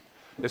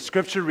The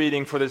scripture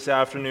reading for this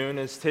afternoon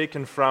is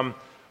taken from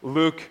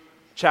Luke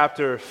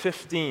chapter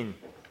 15.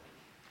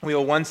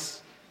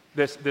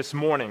 This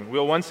morning,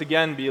 we'll once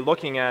again be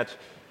looking at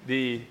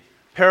the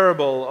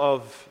parable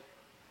of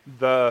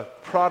the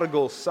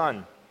prodigal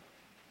son.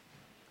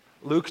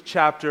 Luke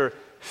chapter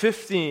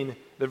 15,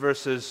 the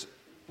verses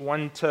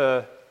 1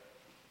 to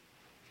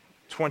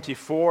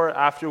 24,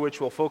 after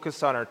which we'll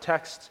focus on our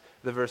text,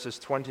 the verses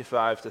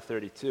 25 to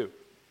 32.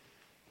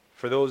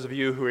 For those of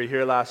you who were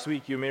here last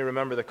week, you may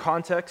remember the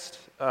context.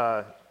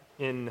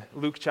 In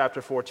Luke chapter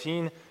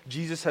 14,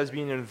 Jesus has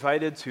been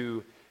invited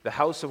to the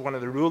house of one of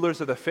the rulers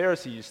of the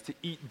Pharisees to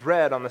eat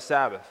bread on the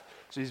Sabbath.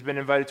 So he's been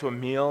invited to a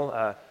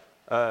meal,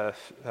 a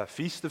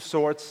feast of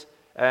sorts,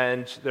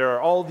 and there are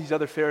all these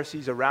other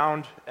Pharisees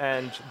around,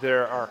 and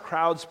there are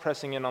crowds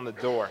pressing in on the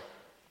door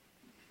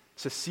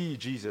to see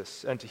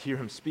Jesus and to hear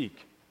him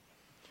speak.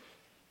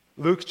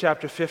 Luke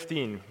chapter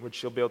 15,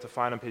 which you'll be able to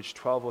find on page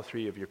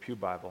 1203 of your pew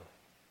Bible.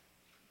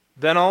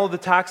 Then all the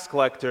tax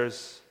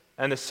collectors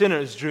and the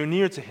sinners drew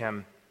near to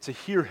him to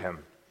hear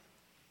him.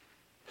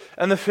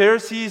 And the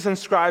Pharisees and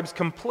scribes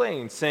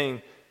complained,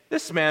 saying,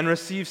 "This man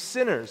receives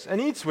sinners and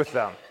eats with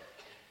them."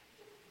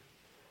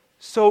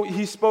 So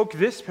he spoke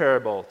this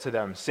parable to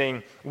them,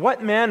 saying,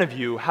 "What man of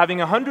you,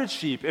 having 100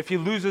 sheep, if he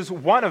loses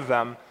one of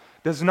them,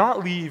 does not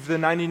leave the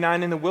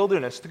 99 in the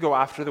wilderness to go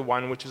after the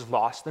one which is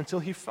lost until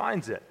he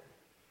finds it?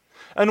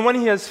 And when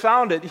he has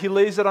found it, he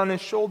lays it on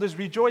his shoulders,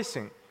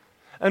 rejoicing.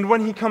 And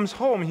when he comes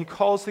home, he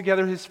calls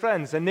together his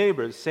friends and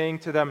neighbors, saying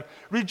to them,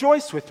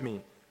 'Rejoice with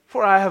me,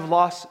 for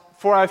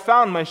I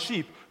found my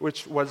sheep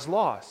which was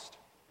lost.'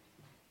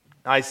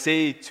 I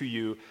say to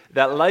you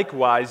that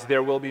likewise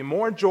there will be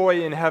more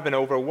joy in heaven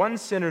over one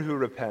sinner who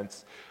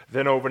repents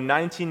than over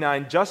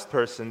 99 just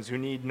persons who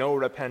need no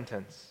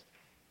repentance.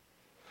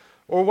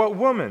 Or what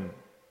woman,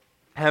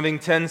 having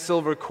 10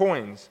 silver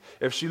coins,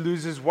 if she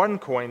loses one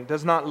coin,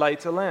 does not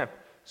light a lamp,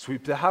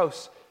 sweep the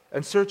house,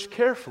 and search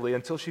carefully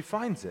until she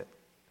finds it?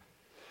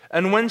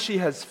 And when she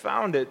has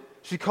found it,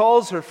 she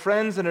calls her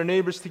friends and her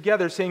neighbors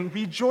together, saying,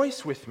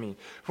 'Rejoice with me,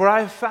 for I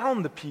have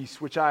found the piece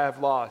which I have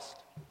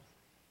lost.'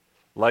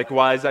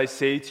 Likewise, I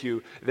say to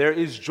you, there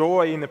is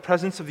joy in the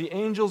presence of the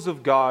angels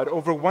of God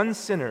over one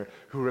sinner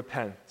who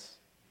repents."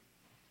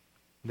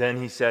 Then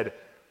he said,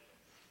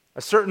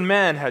 "A certain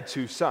man had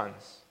 2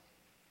 sons.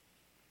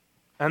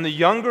 And the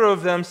younger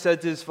of them said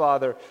to his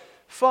father,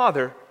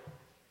 'Father,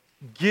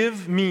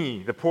 give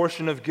me the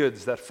portion of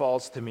goods that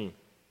falls to me.'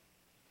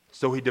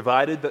 So he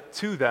divided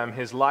to them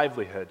his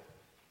livelihood.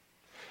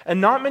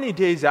 And not many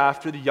days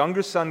after, the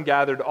younger son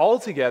gathered all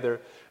together,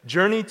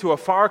 journeyed to a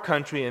far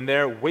country, and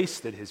there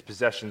wasted his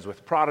possessions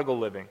with prodigal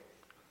living.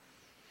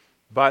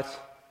 But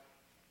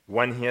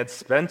when he had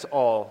spent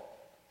all,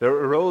 there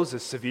arose a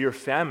severe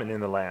famine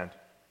in the land,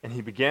 and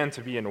he began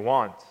to be in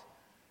want.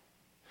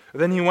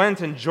 Then he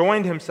went and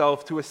joined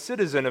himself to a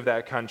citizen of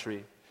that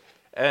country,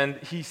 and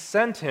he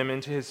sent him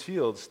into his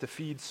fields to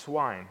feed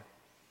swine.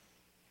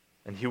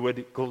 And he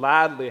would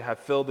gladly have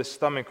filled his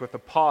stomach with the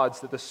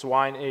pods that the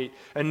swine ate,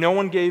 and no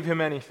one gave him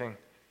anything.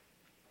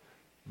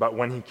 But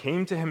when he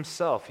came to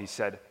himself, he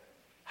said,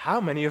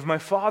 'How many of my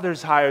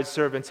father's hired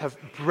servants have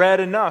bread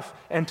enough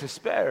and to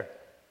spare,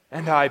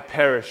 and I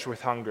perish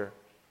with hunger?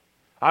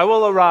 I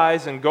will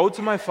arise and go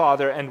to my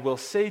father, and will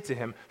say to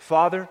him,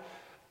 Father,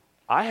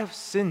 I have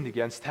sinned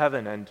against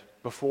heaven and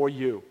before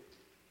you,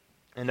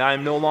 and I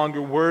am no longer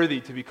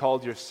worthy to be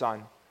called your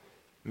son.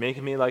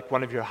 Make me like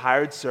one of your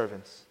hired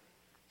servants.'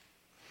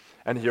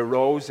 And he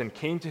arose and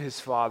came to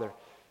his father.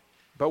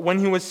 But when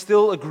he was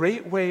still a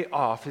great way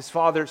off, his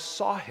father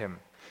saw him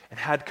and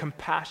had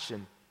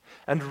compassion,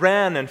 and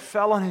ran and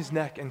fell on his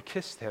neck and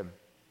kissed him.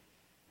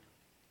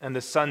 And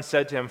the son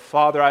said to him,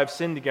 'Father, I have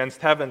sinned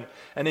against heaven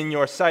and in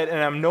your sight, and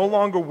I am no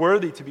longer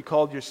worthy to be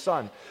called your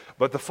son.'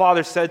 But the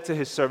father said to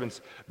his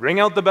servants, 'Bring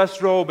out the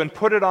best robe and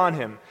put it on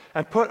him,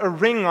 and put a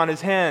ring on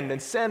his hand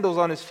and sandals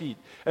on his feet,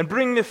 and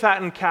bring the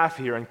fattened calf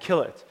here and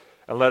kill it,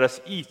 and let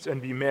us eat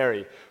and be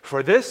merry.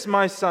 For this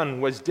my son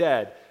was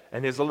dead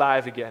and is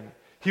alive again.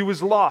 He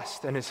was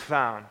lost and is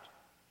found.'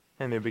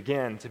 And they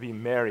began to be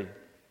merry."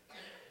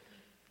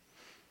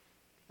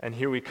 And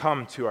here we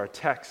come to our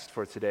text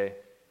for today.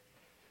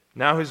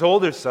 "Now his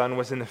older son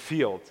was in the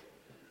field,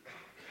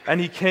 and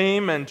he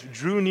came and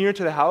drew near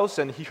to the house,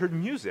 and he heard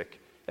music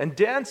and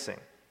dancing.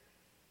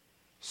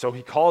 So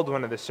he called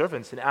one of the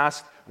servants and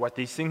asked what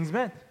these things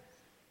meant.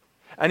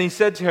 And he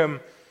said to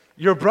him,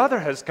 'Your brother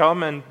has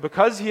come, and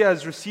because he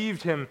has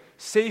received him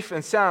safe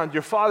and sound,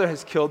 your father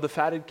has killed the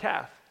fatted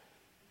calf.'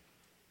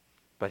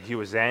 But he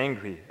was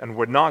angry and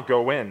would not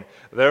go in.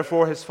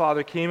 Therefore his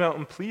father came out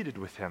and pleaded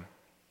with him.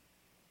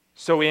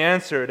 So he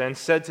answered and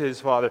said to his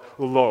father,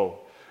 'Lo,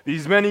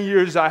 these many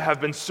years I have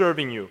been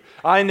serving you.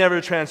 I never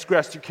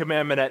transgressed your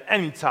commandment at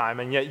any time,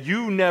 and yet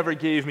you never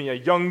gave me a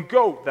young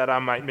goat that I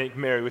might make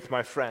merry with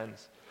my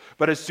friends.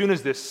 But as soon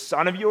as this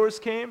son of yours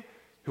came,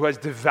 who has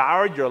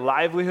devoured your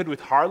livelihood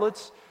with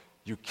harlots,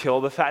 you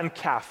killed the fattened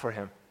calf for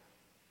him.'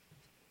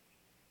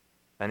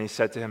 And he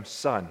said to him,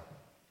 'Son,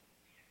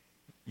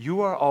 you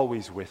are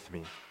always with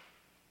me,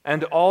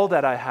 and all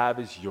that I have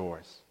is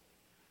yours.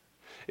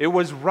 It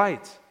was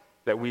right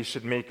that we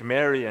should make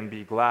merry and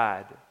be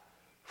glad,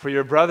 for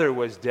your brother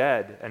was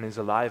dead and is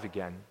alive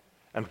again,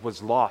 and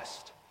was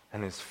lost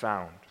and is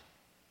found."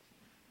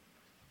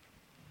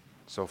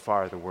 So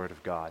far, the word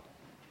of God.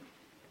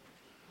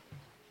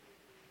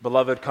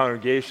 Beloved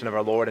congregation of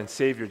our Lord and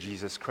Savior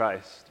Jesus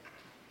Christ,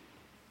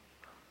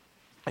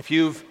 if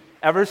you've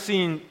ever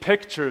seen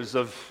pictures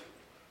of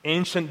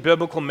ancient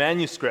biblical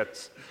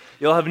manuscripts,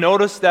 you'll have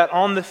noticed that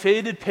on the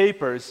faded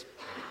papers,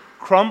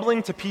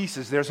 crumbling to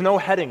pieces, there's no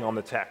heading on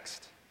the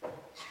text.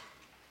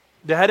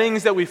 The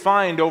headings that we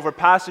find over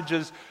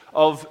passages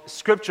of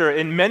Scripture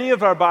in many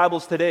of our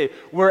Bibles today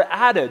were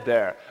added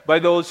there by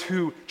those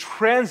who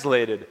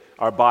translated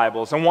our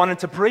Bibles and wanted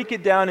to break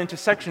it down into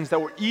sections that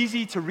were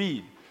easy to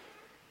read.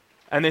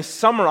 And they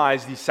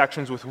summarized these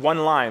sections with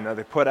one line that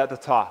they put at the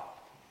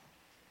top.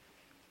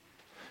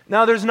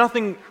 Now, there's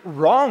nothing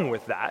wrong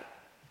with that.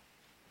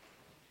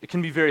 It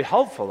can be very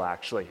helpful,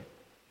 actually.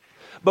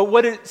 But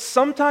what it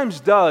sometimes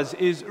does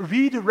is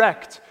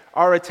redirect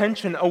our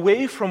attention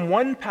away from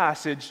one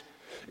passage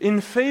in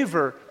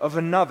favor of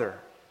another.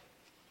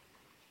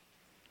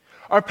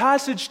 Our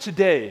passage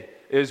today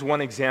is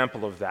one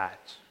example of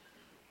that.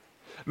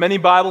 Many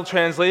Bible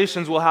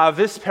translations will have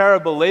this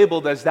parable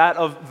labeled as that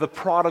of the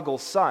prodigal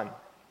son.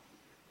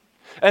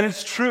 And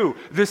it's true,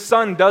 this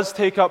son does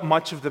take up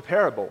much of the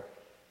parable.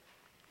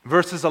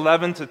 Verses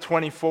 11 to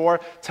 24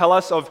 tell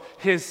us of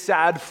his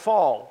sad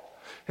fall,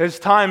 his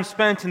time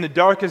spent in the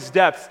darkest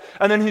depths,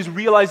 and then his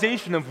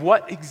realization of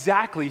what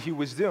exactly he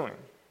was doing.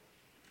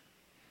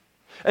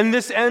 And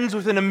this ends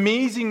with an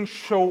amazing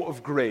show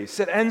of grace.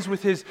 It ends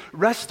with his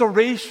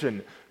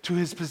restoration to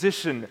his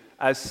position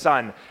as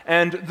son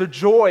and the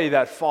joy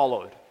that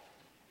followed.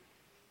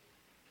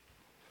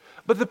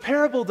 But the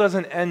parable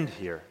doesn't end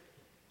here,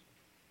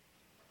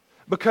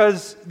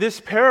 because this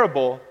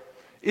parable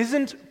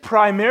isn't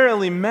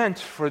primarily meant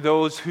for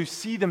those who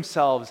see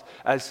themselves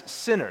as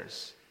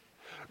sinners.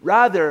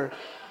 Rather,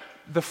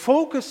 the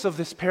focus of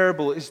this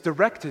parable is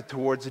directed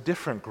towards a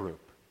different group.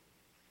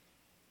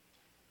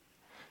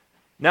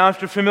 Now,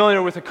 if you're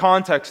familiar with the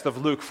context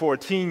of Luke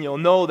 14, you'll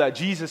know that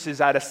Jesus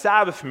is at a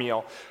Sabbath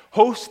meal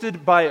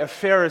hosted by a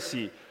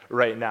Pharisee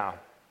right now.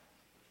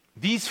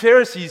 These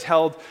Pharisees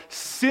held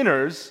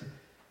sinners,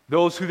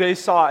 those who they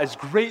saw as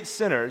great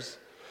sinners,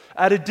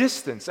 at a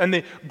distance, and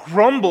they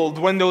grumbled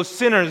when those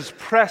sinners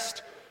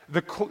pressed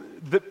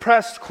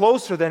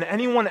closer than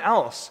anyone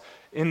else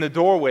in the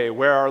doorway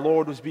where our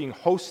Lord was being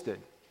hosted.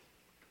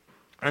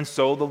 And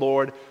so the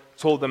Lord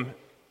told them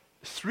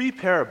 3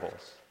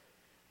 parables.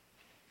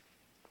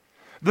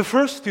 The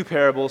first 2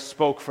 parables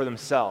spoke for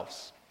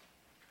themselves.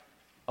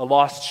 A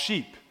lost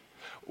sheep.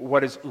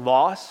 What is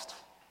lost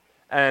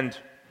and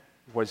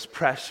was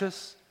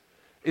precious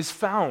is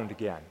found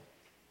again,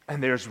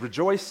 and there's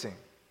rejoicing.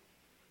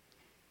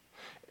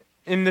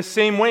 In the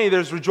same way,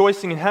 there's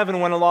rejoicing in heaven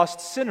when a lost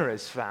sinner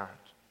is found,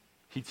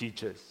 he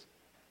teaches.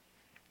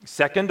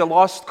 Second, a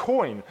lost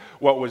coin.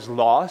 What was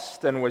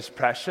lost and was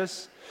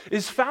precious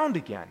is found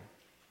again.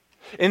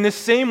 In the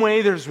same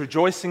way, there's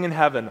rejoicing in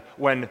heaven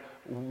when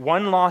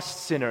one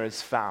lost sinner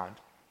is found.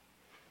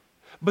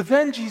 But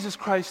then Jesus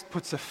Christ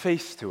puts a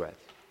face to it.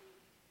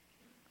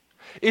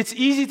 It's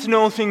easy to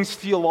know things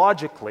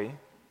theologically,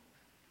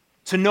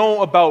 to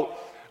know about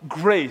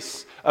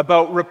grace,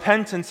 about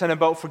repentance, and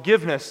about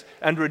forgiveness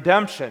and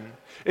redemption.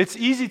 It's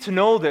easy to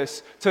know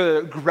this,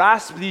 to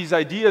grasp these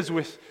ideas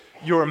with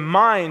your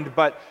mind,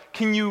 but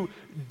can you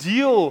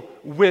deal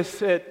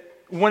with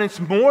it when it's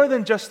more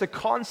than just a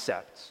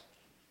concept?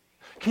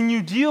 Can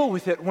you deal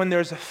with it when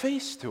there's a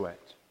face to it?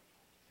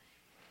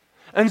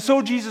 And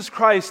so Jesus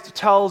Christ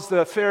tells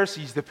the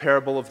Pharisees the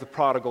parable of the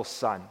prodigal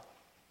son.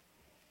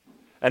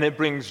 And it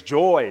brings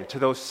joy to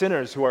those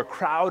sinners who are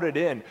crowded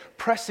in,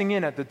 pressing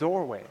in at the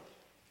doorway.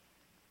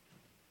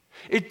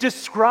 It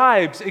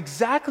describes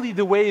exactly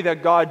the way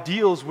that God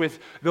deals with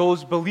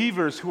those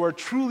believers who are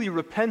truly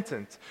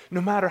repentant, no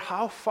matter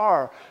how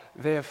far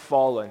they have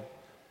fallen,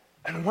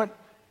 and what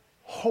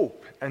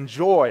hope and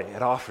joy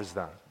it offers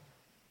them.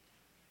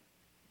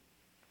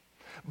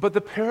 But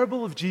the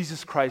parable of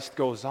Jesus Christ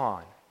goes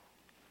on.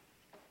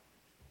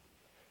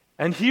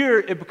 And here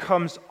it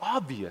becomes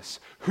obvious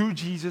who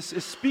Jesus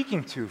is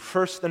speaking to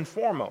first and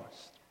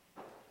foremost.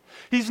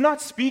 He's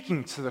not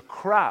speaking to the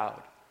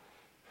crowd.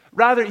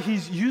 Rather,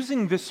 he's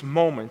using this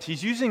moment,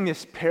 he's using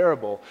this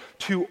parable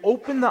to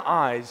open the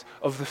eyes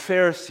of the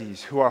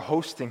Pharisees who are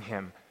hosting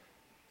him.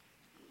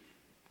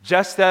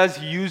 Just as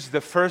he used the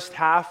first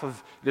half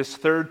of this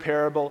third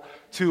parable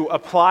to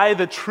apply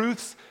the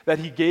truths that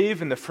he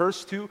gave in the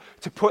first 2,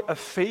 to put a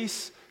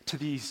face to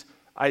these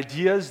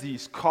ideas,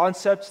 these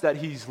concepts that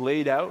he's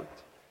laid out,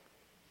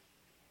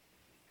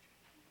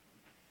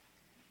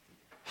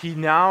 he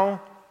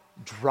now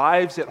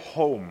drives it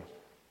home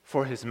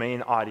for his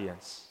main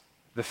audience,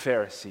 the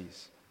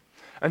Pharisees.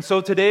 And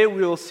so today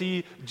we will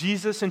see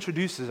Jesus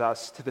introduces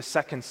us to the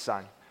second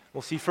son.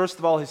 We'll see first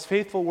of all his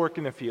faithful work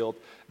in the field,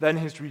 then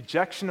his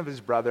rejection of his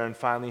brother, and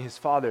finally his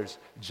father's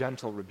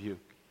gentle rebuke.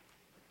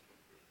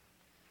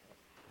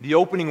 The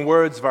opening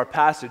words of our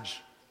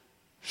passage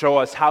show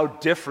us how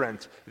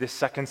different this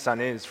second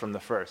son is from the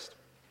first.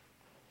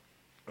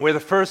 Where the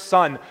first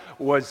son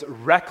was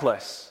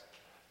reckless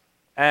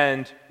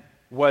and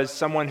was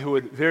someone who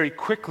would very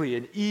quickly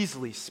and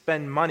easily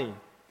spend money,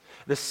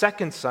 the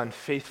second son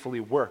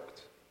faithfully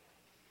worked.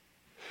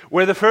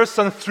 Where the first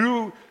son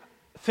threw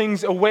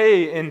things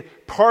away in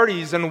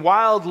parties and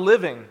wild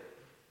living,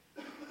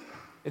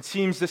 it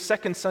seems the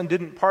second son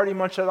didn't party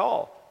much at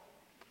all.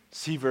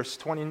 See verse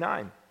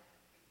 29.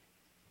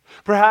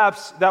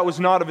 Perhaps that was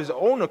not of his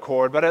own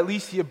accord, but at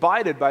least he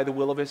abided by the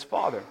will of his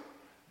father.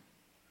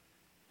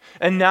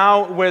 And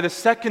now, where the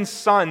second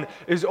son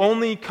is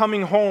only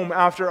coming home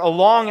after a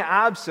long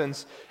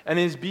absence and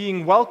is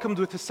being welcomed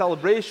with a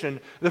celebration,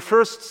 the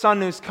first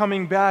son is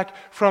coming back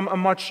from a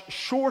much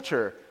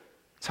shorter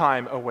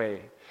time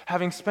away,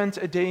 having spent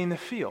a day in the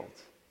field.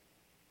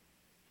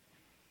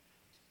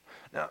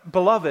 Now,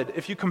 beloved,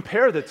 if you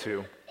compare the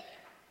two,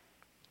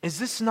 is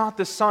this not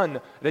the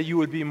son that you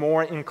would be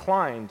more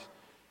inclined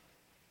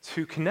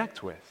to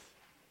connect with?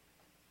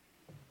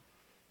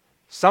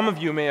 Some of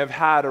you may have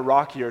had a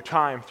rockier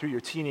time through your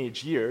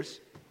teenage years,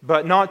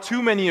 but not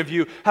too many of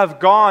you have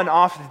gone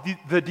off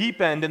the deep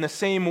end in the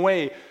same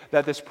way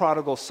that this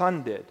prodigal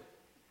son did.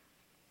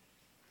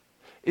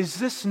 Is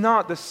this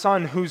not the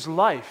son whose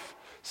life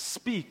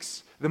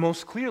speaks the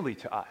most clearly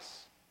to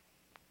us?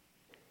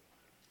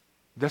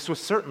 This was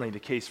certainly the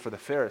case for the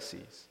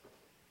Pharisees.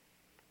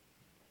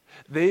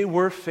 They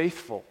were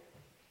faithful.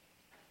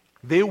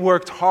 They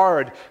worked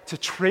hard to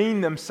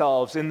train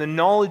themselves in the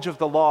knowledge of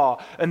the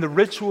law and the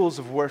rituals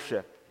of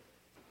worship.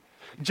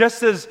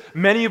 Just as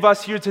many of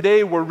us here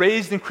today were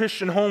raised in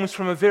Christian homes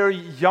from a very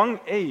young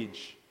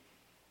age,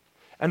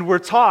 and were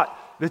taught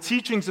the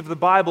teachings of the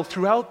Bible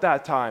throughout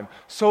that time,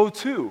 so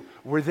too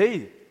were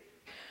they.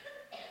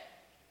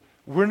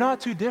 We're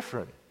not too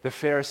different, the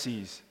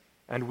Pharisees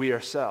and we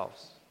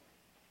ourselves.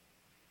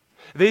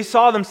 They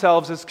saw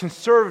themselves as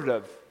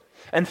conservative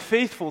and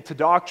faithful to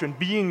doctrine,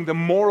 being the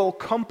moral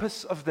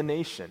compass of the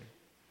nation.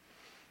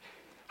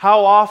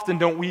 How often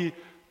don't we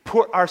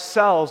put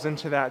ourselves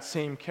into that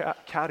same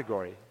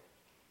category?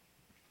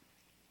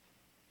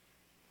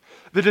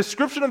 The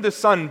description of the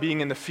son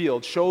being in the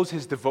field shows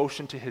his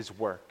devotion to his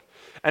work,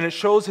 and it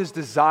shows his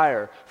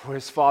desire for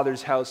his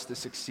father's house to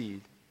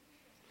succeed.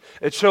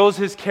 It shows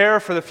his care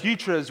for the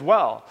future as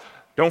well.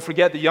 Don't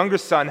forget, the younger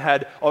son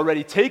had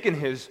already taken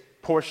his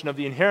portion of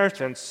the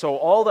inheritance, so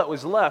all that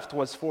was left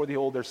was for the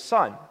older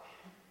son.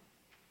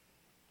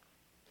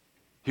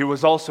 He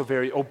was also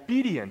very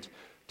obedient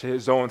to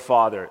his own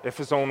father, if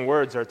his own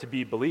words are to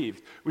be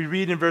believed. We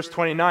read in verse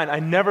 29, "I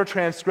never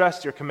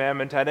transgressed your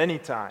commandment at any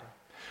time.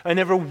 I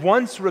never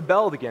once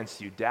rebelled against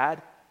you,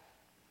 Dad."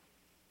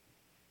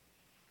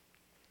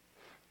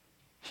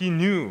 He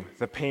knew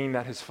the pain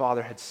that his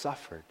father had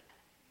suffered.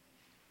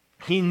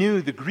 He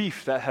knew the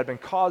grief that had been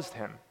caused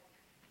him.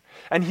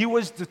 And he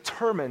was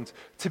determined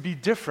to be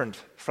different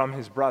from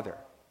his brother.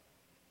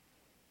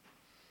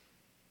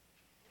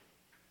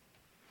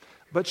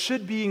 But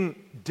should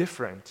being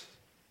different,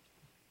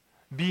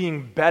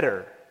 being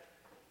better,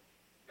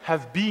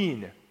 have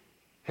been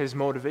his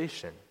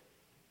motivation?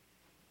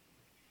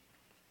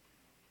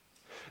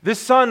 This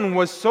son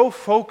was so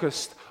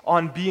focused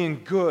on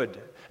being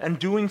good and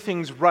doing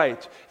things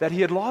right that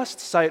he had lost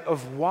sight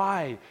of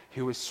why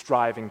he was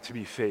striving to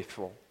be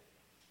faithful.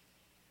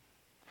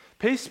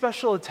 Pay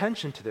special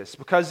attention to this,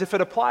 because if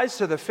it applies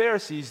to the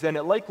Pharisees, then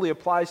it likely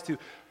applies to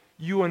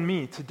you and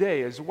me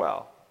today as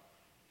well.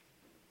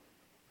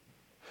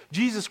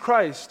 Jesus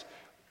Christ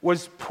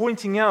was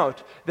pointing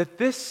out that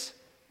this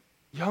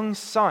young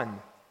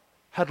son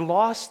had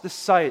lost the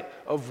sight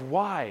of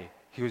why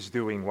he was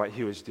doing what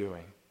he was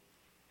doing.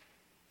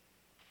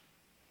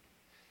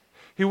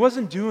 He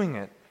wasn't doing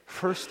it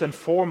first and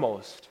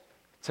foremost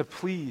to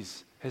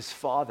please his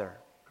father.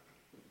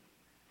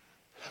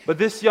 But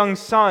this young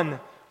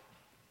son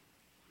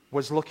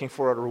was looking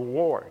for a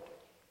reward.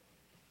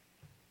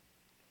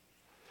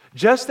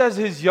 Just as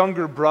his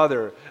younger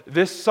brother,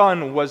 this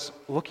son was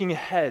looking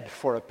ahead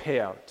for a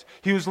payout.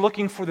 He was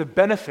looking for the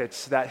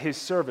benefits that his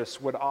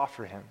service would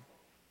offer him.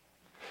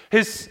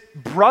 His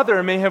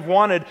brother may have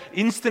wanted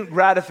instant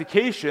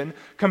gratification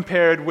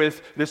compared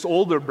with this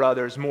older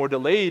brother's more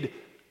delayed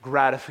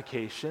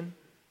gratification,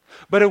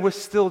 but it was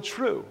still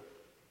true.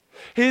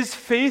 His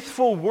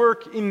faithful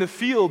work in the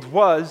field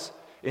was,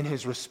 in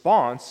his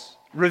response,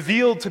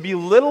 revealed to be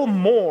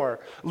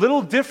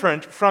little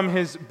different from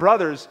his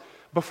brothers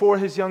before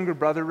his younger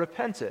brother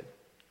repented.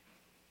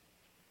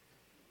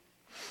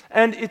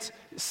 And it's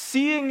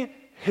seeing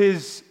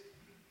his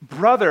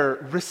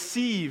brother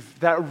receive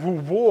that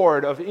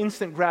reward of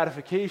instant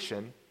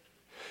gratification,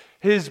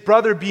 his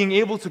brother being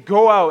able to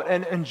go out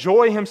and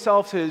enjoy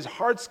himself to his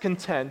heart's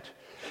content,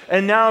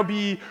 and now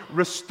be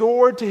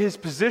restored to his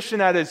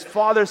position at his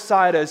father's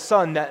side as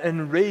son, that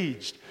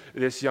enraged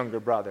this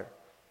younger brother.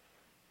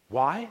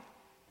 Why?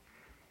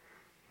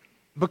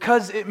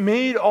 Because it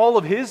made all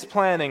of his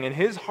planning and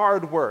his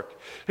hard work,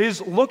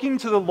 his looking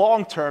to the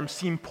long term,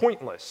 seem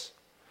pointless.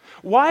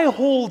 Why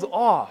hold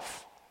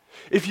off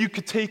if you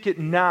could take it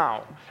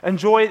now,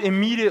 enjoy it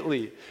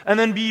immediately, and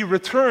then be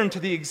returned to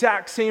the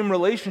exact same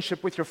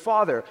relationship with your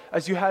father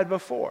as you had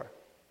before.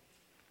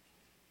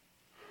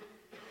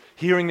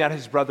 Hearing that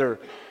his brother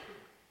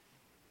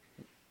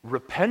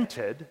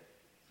repented,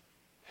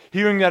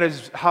 hearing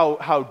that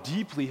how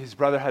deeply his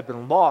brother had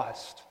been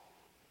lost,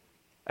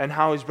 and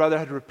how his brother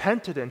had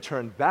repented and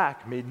turned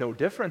back made no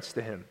difference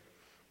to him.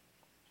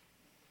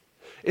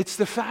 It's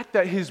the fact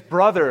that his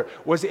brother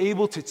was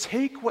able to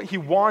take what he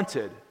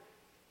wanted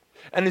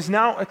and is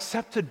now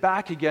accepted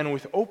back again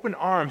with open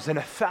arms and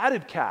a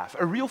fatted calf,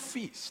 a real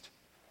feast,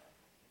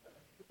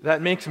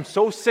 that makes him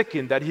so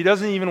sickened that he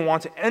doesn't even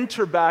want to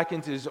enter back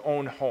into his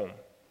own home.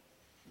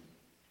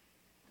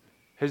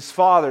 His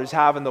father's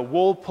having the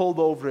wool pulled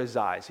over his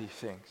eyes, he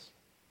thinks.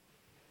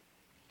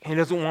 He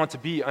doesn't want to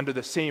be under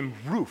the same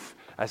roof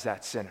as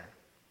that sinner.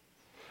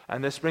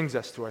 And this brings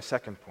us to our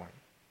second point.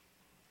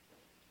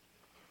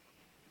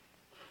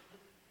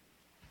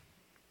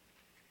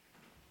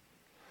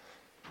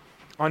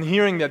 On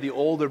hearing that the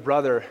older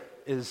brother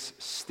is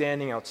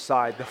standing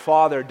outside, the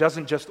father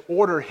doesn't just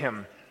order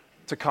him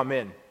to come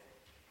in,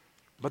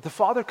 but the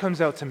father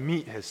comes out to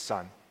meet his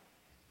son.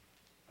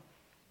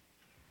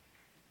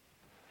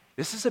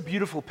 This is a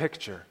beautiful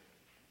picture,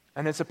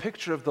 and it's a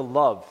picture of the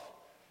love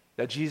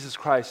that Jesus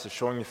Christ is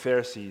showing the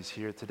Pharisees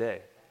here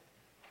today.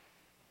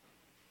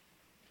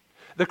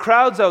 The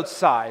crowds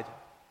outside,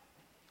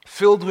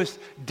 filled with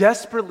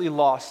desperately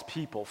lost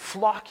people,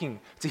 flocking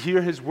to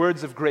hear his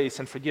words of grace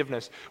and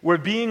forgiveness, were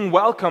being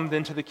welcomed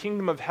into the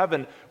kingdom of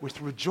heaven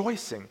with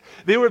rejoicing.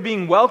 They were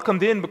being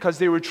welcomed in because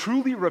they were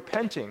truly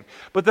repenting.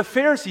 But the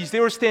Pharisees, they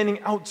were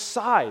standing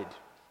outside.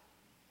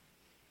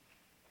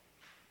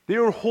 They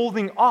were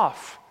holding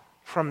off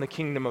from the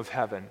kingdom of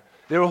heaven.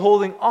 They were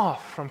holding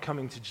off from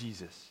coming to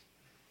Jesus.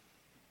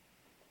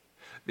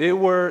 They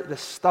were the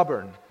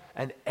stubborn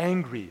and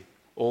angry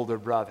older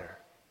brother.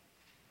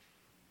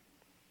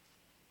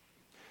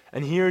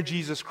 And here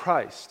Jesus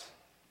Christ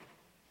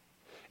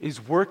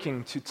is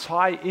working to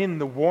tie in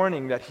the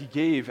warning that he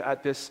gave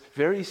at this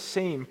very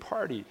same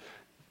party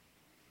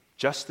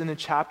just in a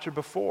chapter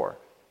before.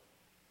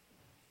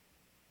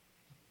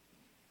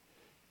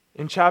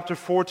 In chapter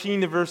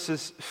 14, the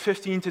verses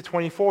 15 to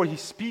 24, he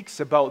speaks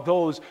about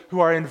those who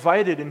are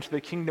invited into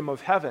the kingdom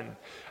of heaven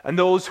and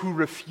those who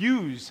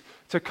refuse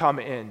to come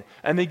in.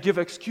 And they give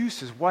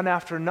excuses one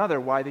after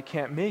another why they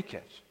can't make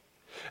it.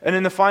 And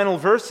in the final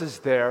verses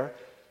there,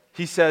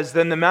 he says,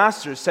 "Then the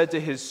master said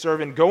to his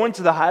servant, 'Go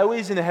into the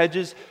highways and the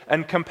hedges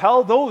and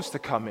compel those to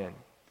come in.'"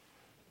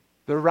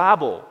 The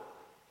rabble,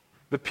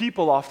 the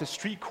people off the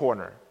street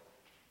corner,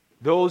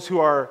 those who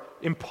are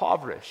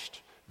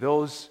impoverished,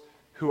 those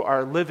who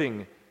are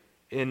living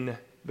in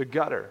the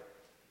gutter.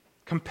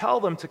 "Compel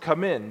them to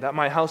come in, that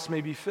my house may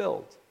be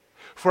filled.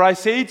 For I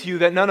say to you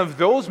that none of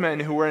those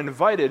men who were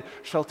invited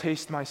shall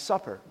taste my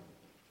supper."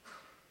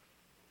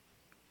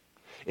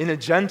 In a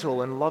gentle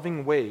and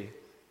loving way,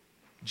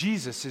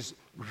 Jesus is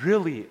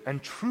really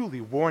and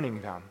truly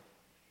warning them.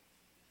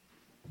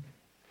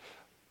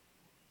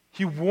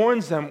 He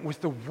warns them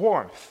with the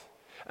warmth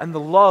and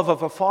the love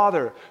of a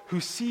father who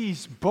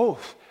sees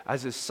both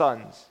as his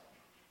sons.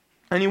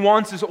 And he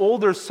wants his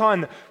older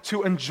son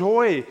to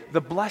enjoy the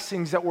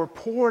blessings that were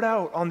poured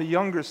out on the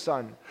younger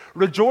son,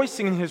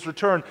 rejoicing in his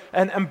return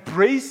and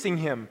embracing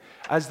him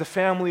as the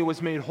family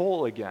was made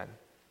whole again.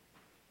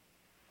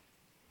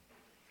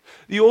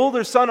 The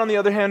older son, on the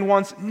other hand,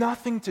 wants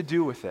nothing to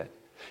do with it.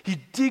 He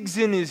digs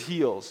in his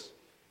heels.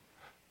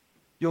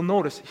 You'll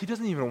notice he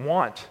doesn't even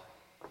want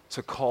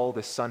to call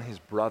this son his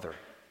brother.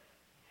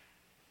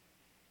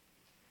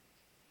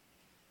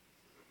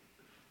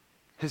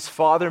 His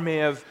father may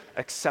have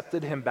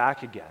accepted him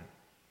back again.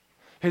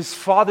 His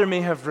father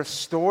may have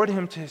restored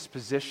him to his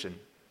position,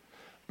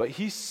 but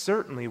he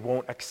certainly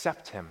won't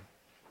accept him.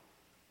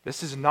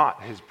 This is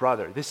not his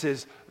brother. This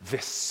is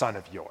this son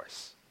of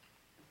yours.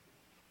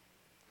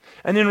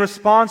 And in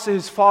response to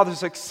his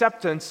father's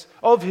acceptance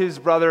of his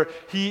brother,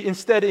 he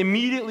instead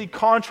immediately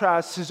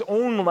contrasts his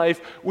own life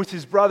with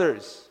his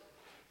brother's.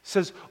 He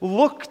says,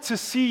 "Look to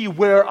see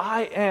where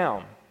I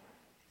am.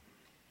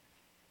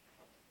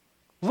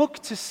 Look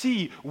to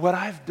see what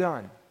I've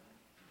done.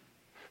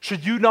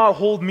 Should you not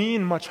hold me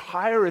in much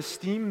higher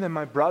esteem than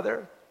my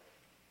brother?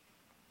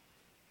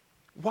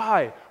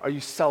 Why are you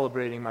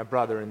celebrating my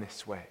brother in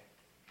this way?"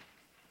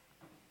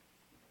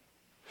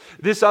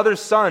 This other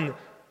son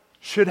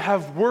should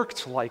have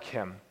worked like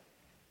him.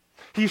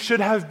 He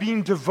should have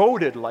been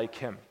devoted like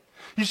him.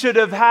 He should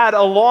have had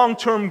a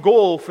long-term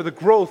goal for the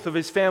growth of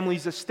his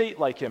family's estate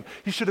like him.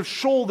 He should have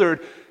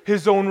shouldered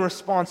his own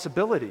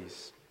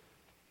responsibilities.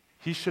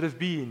 He should have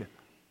been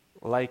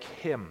like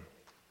him.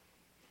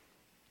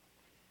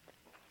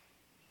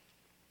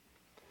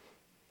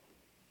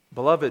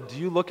 Beloved, do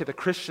you look at the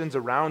Christians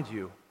around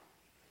you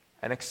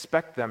and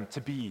expect them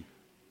to be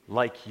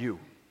like you?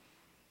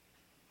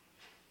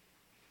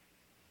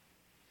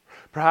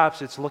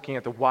 Perhaps it's looking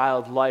at the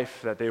wild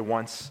life that they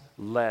once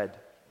led,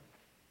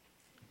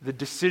 the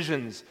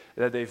decisions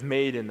that they've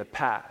made in the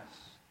past.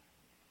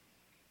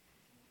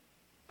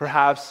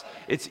 Perhaps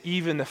it's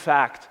even the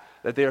fact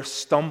that they are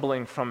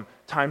stumbling from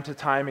time to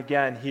time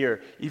again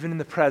here, even in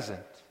the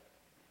present.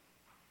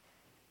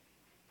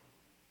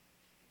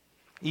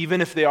 Even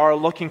if they are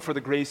looking for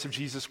the grace of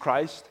Jesus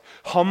Christ,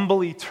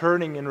 humbly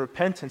turning in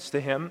repentance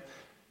to Him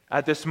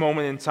at this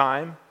moment in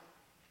time,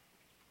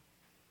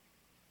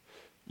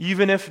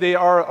 even if they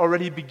are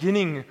already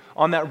beginning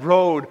on that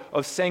road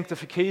of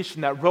sanctification,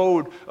 that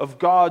road of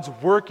God's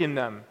work in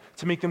them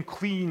to make them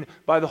clean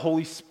by the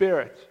Holy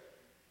Spirit.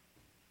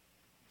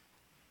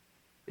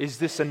 Is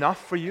this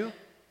enough for you?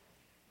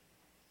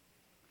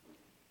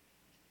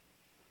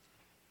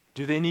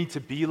 Do they need to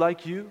be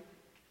like you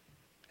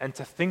and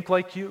to think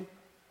like you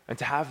and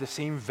to have the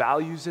same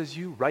values as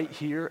you right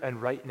here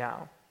and right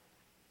now?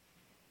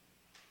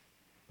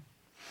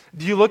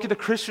 Do you look at the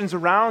Christians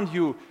around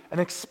you and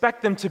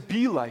expect them to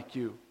be like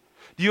you?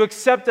 Do you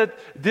accept that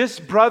this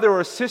brother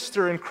or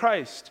sister in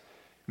Christ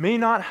may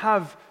not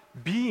have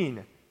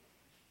been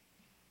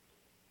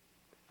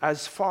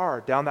as far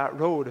down that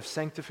road of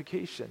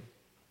sanctification?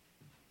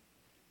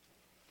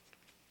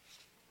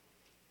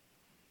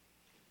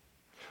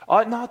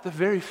 Ought not the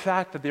very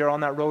fact that they are on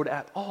that road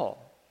at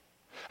all,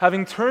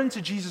 having turned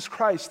to Jesus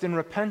Christ in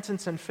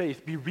repentance and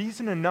faith, be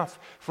reason enough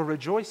for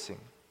rejoicing?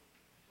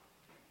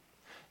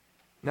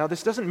 Now,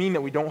 this doesn't mean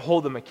that we don't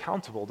hold them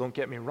accountable, don't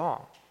get me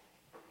wrong.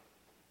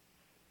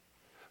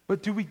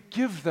 But do we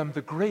give them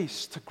the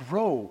grace to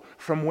grow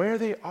from where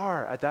they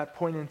are at that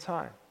point in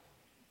time?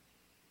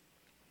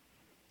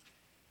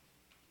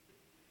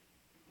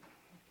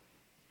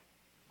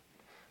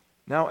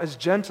 Now, as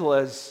gentle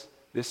as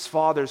this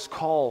father's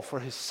call for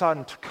his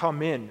son to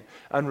come in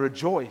and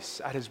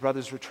rejoice at his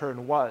brother's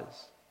return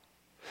was,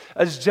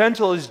 as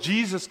gentle as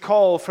Jesus'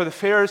 call for the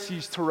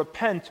Pharisees to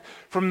repent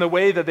from the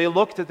way that they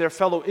looked at their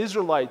fellow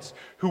Israelites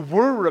who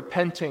were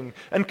repenting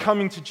and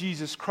coming to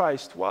Jesus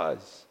Christ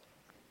was,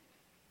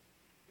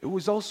 it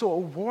was also a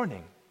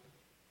warning.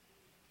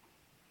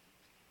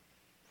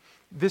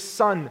 This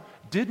son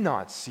did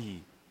not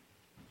see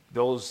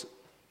those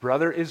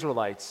brother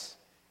Israelites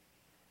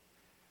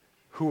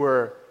who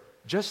were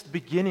just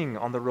beginning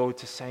on the road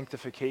to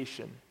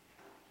sanctification,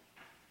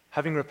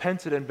 having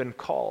repented and been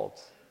called.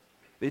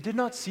 They did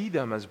not see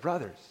them as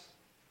brothers.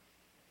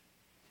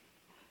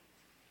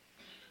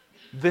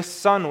 This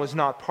son was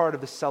not part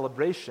of the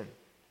celebration.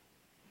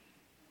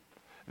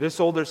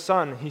 This older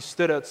son, he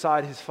stood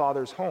outside his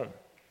father's home.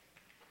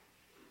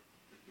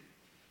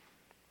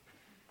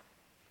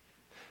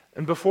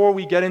 And before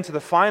we get into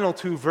the final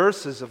two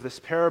verses of this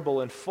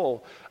parable in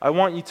full, I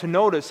want you to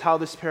notice how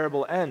this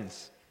parable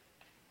ends.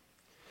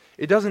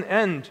 It doesn't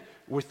end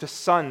with the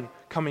son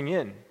coming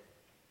in,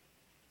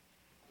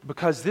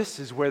 because this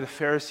is where the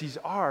Pharisees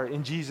are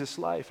in Jesus'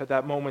 life at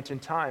that moment in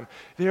time.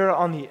 They are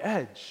on the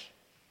edge.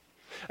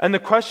 And the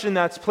question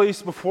that's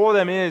placed before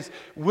them is,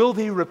 will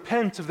they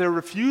repent of their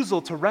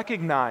refusal to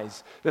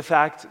recognize the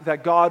fact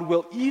that God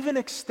will even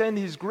extend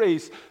His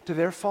grace to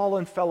their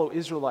fallen fellow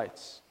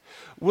Israelites?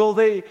 Will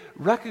they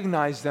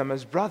recognize them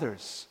as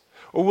brothers?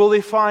 Or will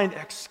they find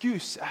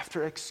excuse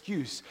after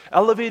excuse,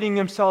 elevating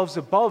themselves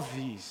above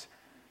these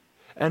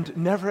and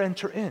never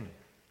enter in?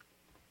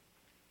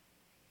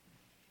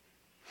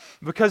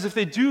 Because if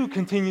they do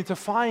continue to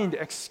find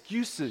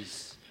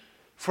excuses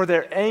for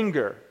their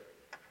anger,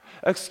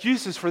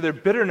 excuses for their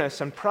bitterness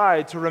and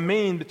pride to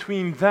remain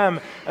between them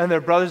and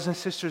their brothers and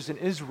sisters in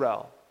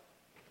Israel,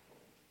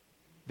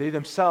 they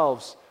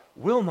themselves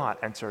will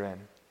not enter in.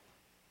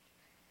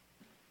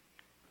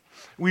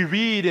 We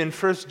read in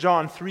 1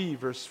 John 3,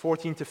 verse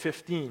 14 to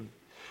 15,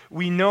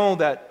 we know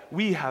that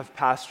we have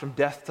passed from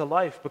death to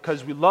life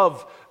because we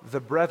love the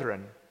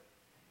brethren.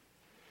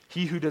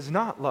 He who does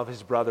not love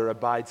his brother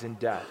abides in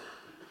death.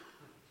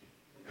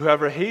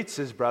 Whoever hates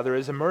his brother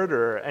is a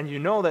murderer, and you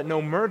know that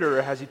no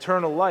murderer has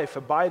eternal life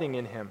abiding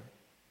in him.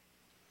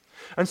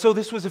 And so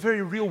this was a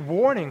very real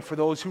warning for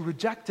those who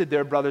rejected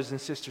their brothers and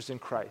sisters in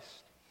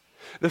Christ.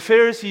 The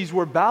Pharisees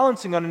were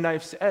balancing on a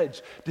knife's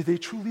edge. Did they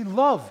truly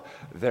love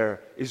their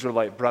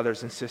Israelite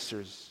brothers and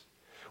sisters?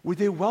 Would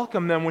they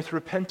welcome them with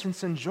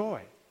repentance and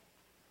joy?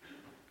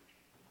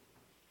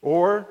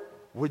 Or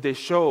would they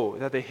show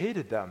that they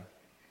hated them?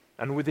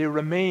 And would they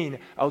remain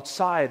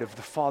outside of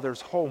the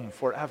Father's home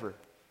forever?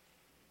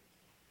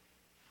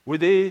 Would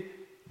they,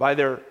 by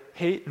their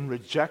hate and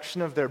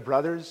rejection of their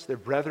brothers, their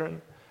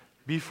brethren,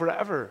 be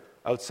forever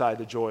outside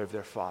the joy of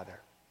their Father?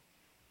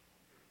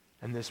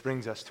 And this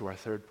brings us to our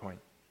third point.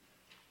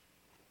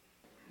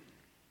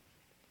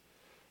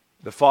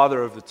 The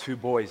father of the two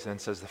boys then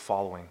says the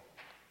following: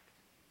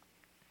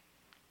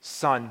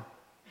 Son,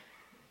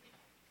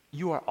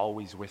 you are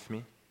always with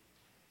me.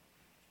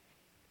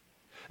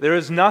 There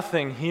is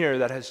nothing here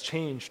that has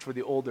changed for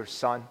the older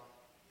son.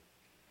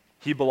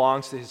 He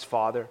belongs to his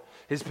father.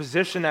 His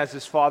position as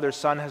his father's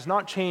son has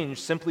not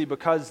changed simply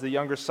because the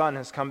younger son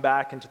has come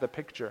back into the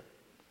picture.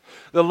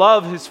 The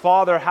love his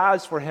father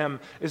has for him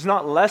is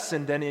not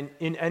lessened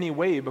in any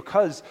way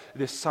because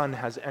this son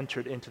has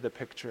entered into the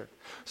picture.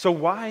 So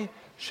why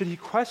should he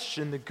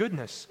question the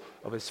goodness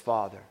of his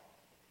father?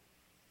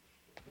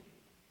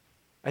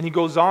 And he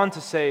goes on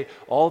to say,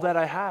 all that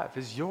I have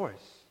is yours.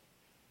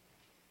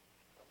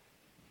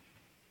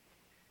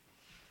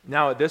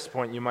 Now at this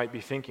point you might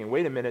be thinking,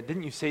 wait a minute,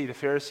 didn't you say the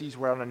Pharisees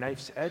were on a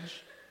knife's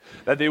edge?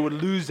 That they would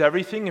lose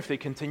everything if they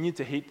continued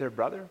to hate their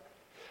brother?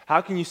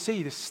 How can you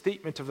say the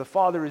statement of the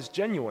Father is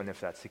genuine if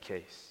that's the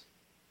case?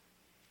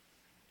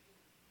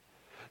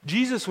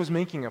 Jesus was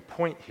making a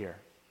point here.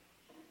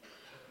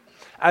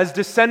 As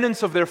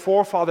descendants of their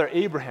forefather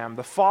Abraham,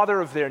 the father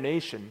of their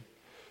nation,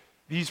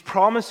 these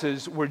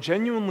promises were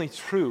genuinely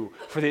true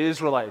for the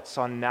Israelites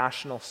on a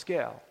national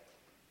scale.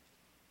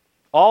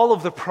 All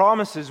of the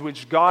promises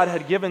which God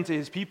had given to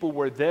his people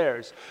were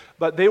theirs,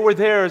 but they were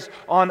theirs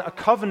on a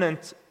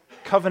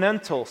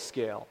covenantal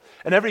scale.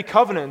 And every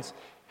covenant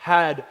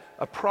had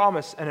a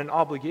promise and an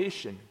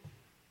obligation.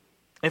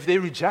 If they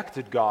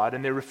rejected God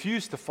and they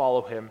refused to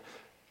follow him,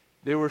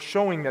 they were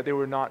showing that they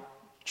were not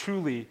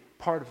truly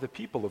part of the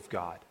people of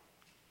God.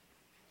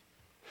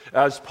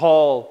 As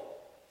Paul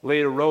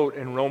later wrote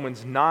in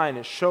Romans 9,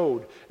 it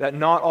showed that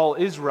not all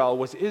Israel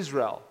was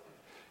Israel,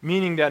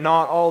 meaning that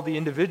not all the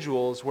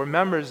individuals were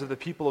members of the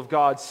people of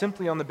God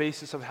simply on the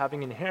basis of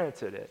having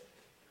inherited it.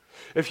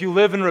 If you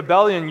live in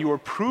rebellion, you are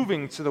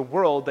proving to the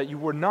world that you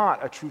were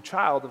not a true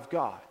child of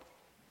God.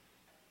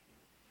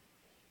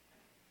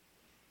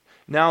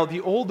 Now,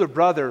 the older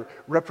brother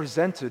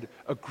represented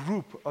a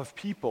group of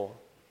people.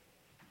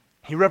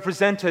 He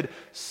represented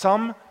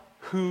some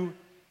who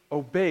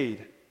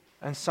obeyed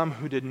and some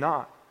who did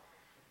not.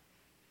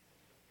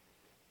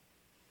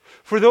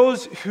 For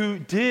those who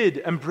did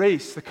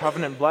embrace the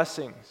covenant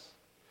blessings,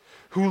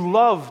 who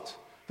loved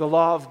the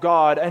law of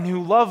God and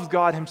who loved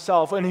God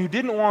himself and who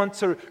didn't want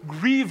to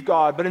grieve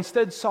God but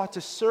instead sought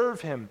to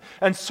serve him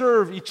and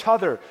serve each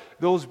other,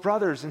 those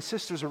brothers and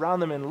sisters around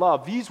them in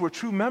love, these were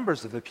true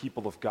members of the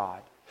people of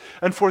God.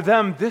 And for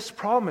them, this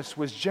promise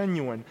was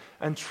genuine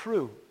and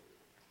true.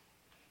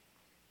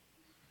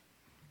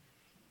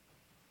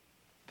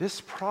 This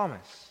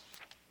promise,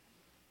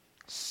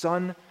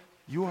 son,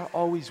 you are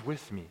always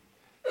with me,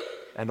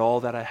 and all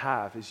that I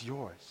have is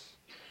yours,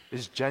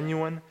 is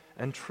genuine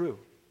and true.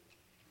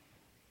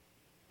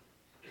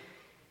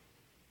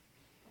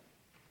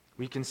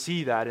 We can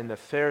see that in the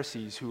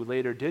Pharisees who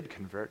later did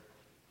convert.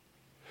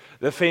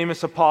 The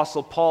famous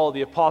apostle Paul,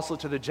 the apostle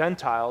to the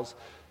Gentiles,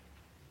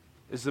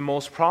 is the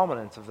most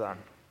prominent of them.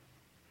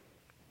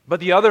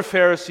 But the other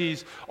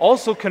Pharisees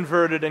also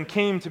converted and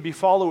came to be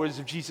followers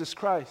of Jesus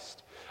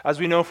Christ, as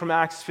we know from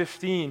Acts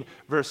 15,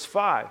 verse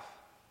 5.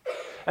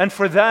 And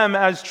for them,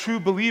 as true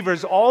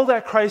believers, all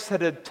that Christ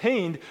had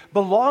obtained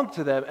belonged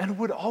to them and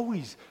would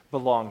always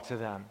belong to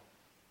them.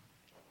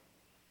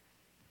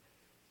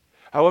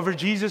 However,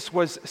 Jesus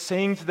was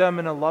saying to them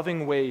in a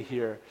loving way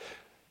here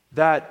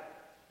that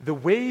the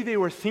way they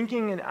were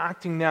thinking and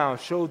acting now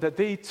showed that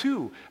they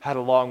too had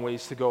a long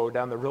ways to go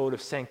down the road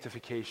of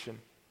sanctification.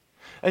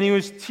 And he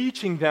was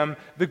teaching them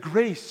the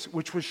grace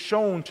which was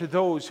shown to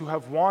those who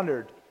have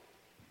wandered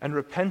and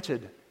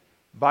repented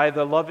by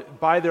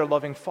their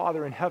loving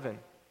Father in heaven.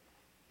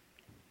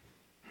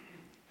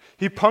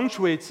 He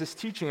punctuates this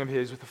teaching of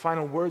his with the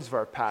final words of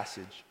our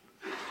passage.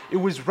 It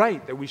was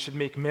right that we should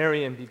make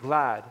merry and be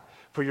glad,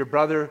 for your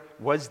brother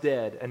was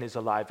dead and is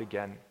alive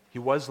again. He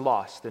was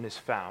lost and is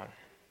found.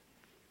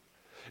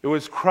 It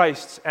was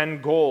Christ's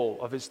end goal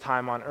of his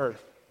time on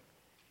earth,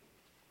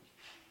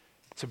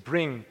 to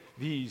bring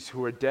these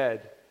who are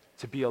dead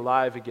to be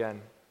alive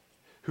again,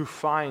 who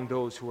find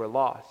those who are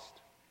lost.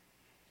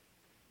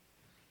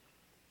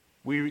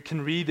 We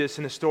can read this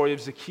in the story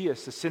of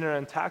Zacchaeus, the sinner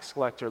and tax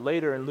collector,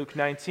 later in Luke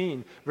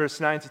 19, verse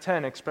 9 to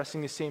 10,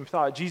 expressing the same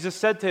thought. Jesus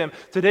said to him,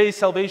 "Today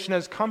salvation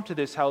has come to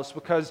this house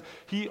because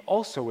he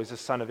also is a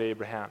son of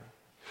Abraham.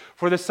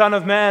 For the Son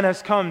of Man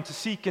has come to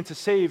seek and to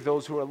save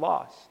those who are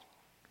lost."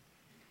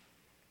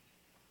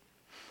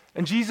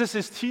 And Jesus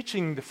is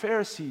teaching the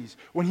Pharisees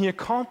when he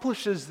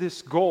accomplishes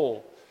this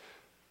goal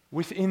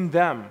within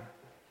them.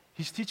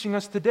 He's teaching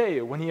us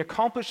today when he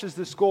accomplishes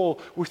this goal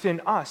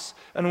within us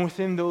and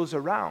within those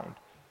around.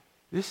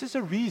 This is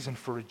a reason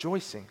for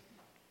rejoicing.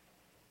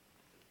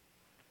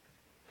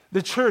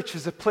 The church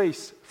is a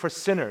place for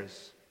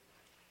sinners.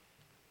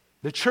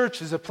 The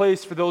church is a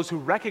place for those who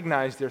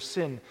recognize their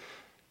sin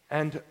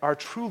and are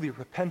truly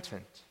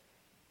repentant.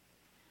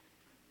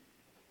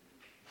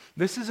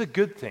 This is a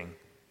good thing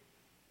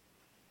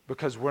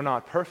because we're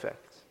not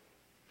perfect.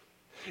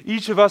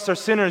 Each of us are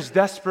sinners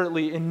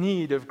desperately in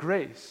need of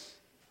grace.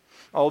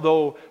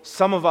 Although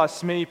some of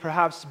us may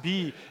perhaps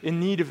be in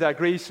need of that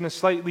grace in a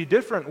slightly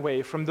different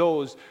way from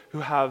those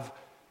who have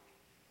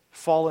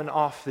fallen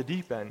off the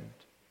deep end.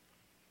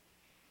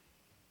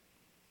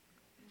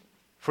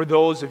 For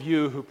those of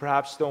you who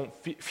perhaps don't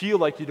feel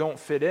like you don't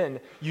fit in,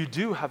 you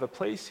do have a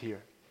place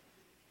here.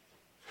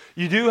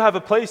 You do have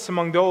a place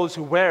among those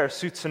who wear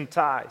suits and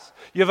ties.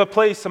 You have a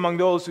place among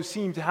those who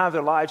seem to have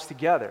their lives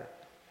together.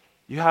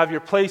 You have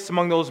your place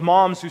among those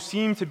moms who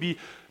seem to be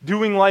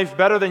doing life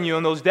better than you,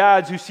 and those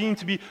dads who seem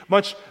to be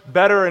much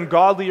better and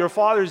godlier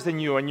fathers than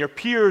you, and your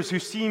peers who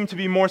seem to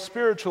be more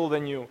spiritual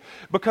than you.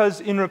 Because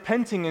in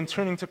repenting and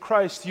turning to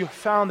Christ, you have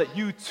found that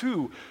you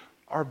too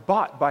are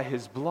bought by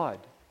his blood.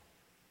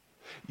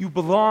 You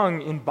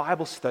belong in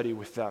Bible study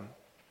with them.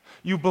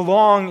 You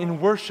belong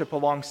in worship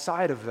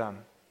alongside of them.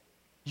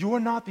 You are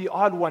not the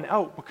odd one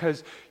out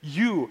because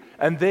you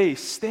and they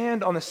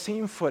stand on the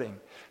same footing,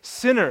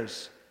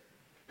 sinners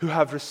who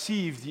have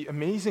received the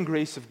amazing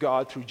grace of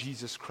God through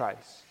Jesus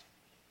Christ.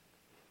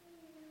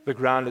 The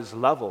ground is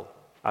level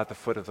at the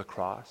foot of the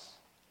cross.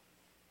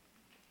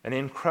 And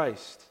in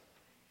Christ,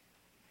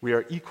 we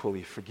are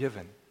equally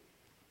forgiven.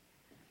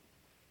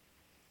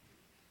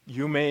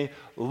 You may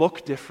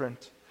look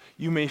different,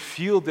 you may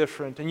feel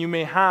different, and you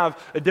may have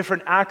a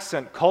different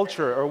accent,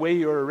 culture, or way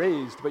you were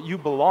raised, but you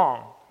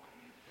belong.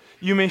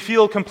 You may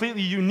feel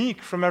completely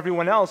unique from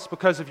everyone else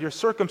because of your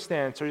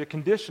circumstance or your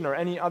condition or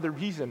any other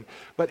reason,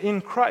 but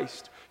in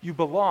Christ, you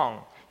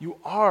belong. You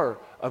are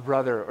a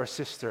brother or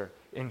sister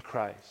in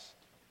Christ.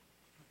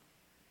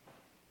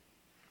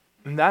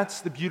 And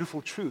that's the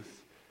beautiful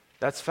truth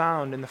that's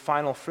found in the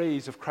final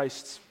phrase of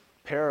Christ's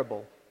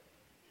parable.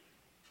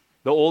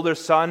 The older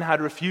son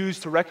had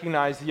refused to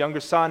recognize the younger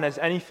son as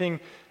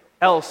anything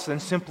else than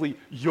simply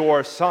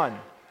your son,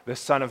 the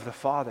son of the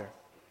Father.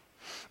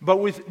 But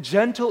with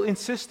gentle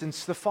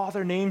insistence, the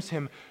Father names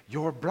him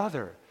your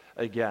brother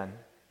again.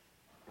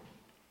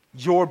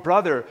 Your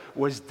brother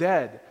was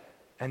dead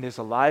and is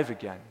alive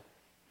again.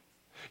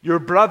 Your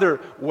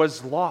brother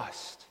was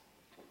lost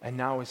and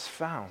now is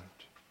found.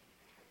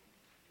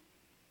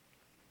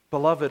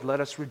 Beloved,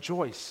 let us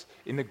rejoice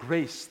in the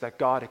grace that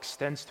God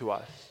extends to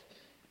us.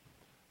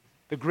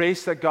 The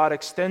grace that God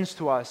extends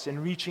to us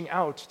in reaching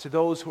out to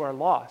those who are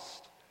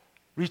lost,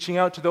 reaching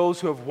out to those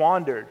who have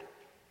wandered,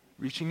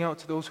 reaching out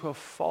to those who have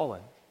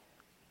fallen.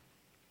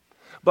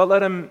 But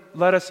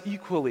let us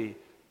equally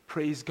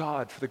praise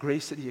God for the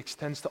grace that he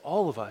extends to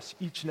all of us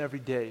each and every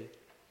day,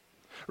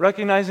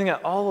 recognizing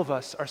that all of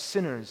us are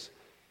sinners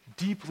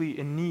deeply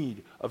in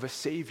need of a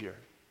Savior,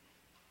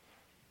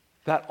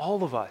 that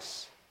all of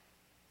us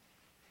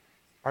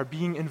are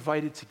being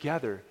invited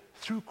together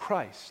through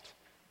Christ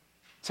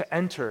to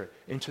enter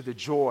into the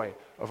joy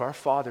of our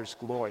Father's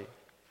glory.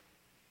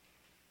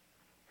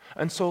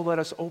 And so let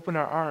us open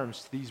our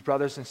arms to these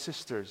brothers and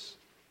sisters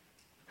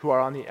who are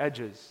on the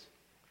edges.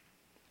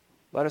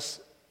 Let us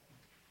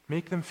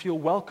make them feel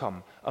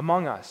welcome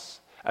among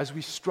us as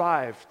we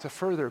strive to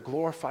further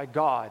glorify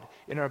God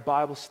in our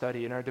Bible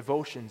study, in our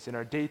devotions, in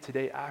our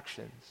day-to-day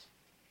actions.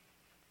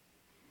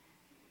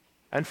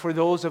 And for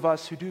those of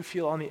us who do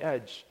feel on the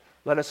edge,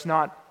 let us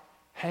not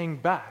hang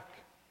back,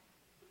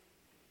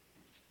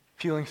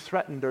 feeling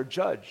threatened or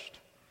judged,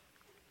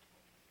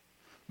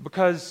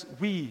 because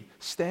we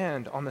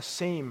stand on the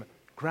same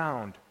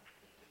ground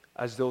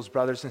as those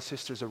brothers and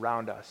sisters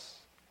around us.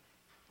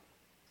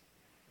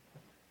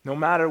 No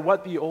matter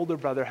what the older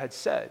brother had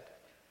said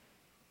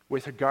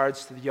with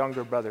regards to the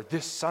younger brother,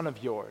 this son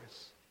of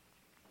yours,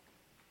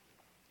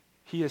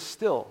 he is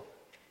still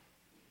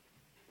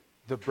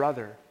the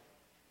brother.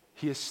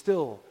 He is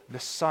still the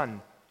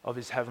son of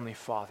his heavenly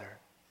Father.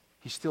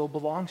 He still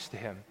belongs to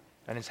him,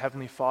 and his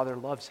heavenly Father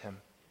loves him.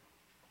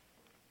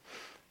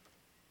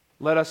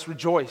 Let us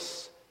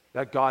rejoice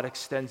that God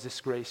extends this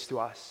grace to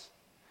us,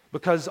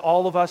 because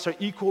all of us are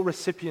equal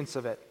recipients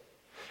of it.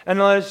 And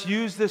let us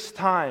use this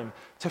time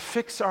to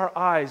fix our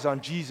eyes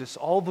on Jesus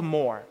all the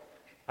more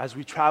as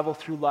we travel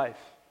through life,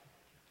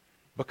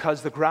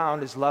 because the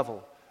ground is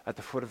level at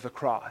the foot of the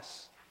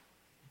cross.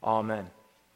 Amen.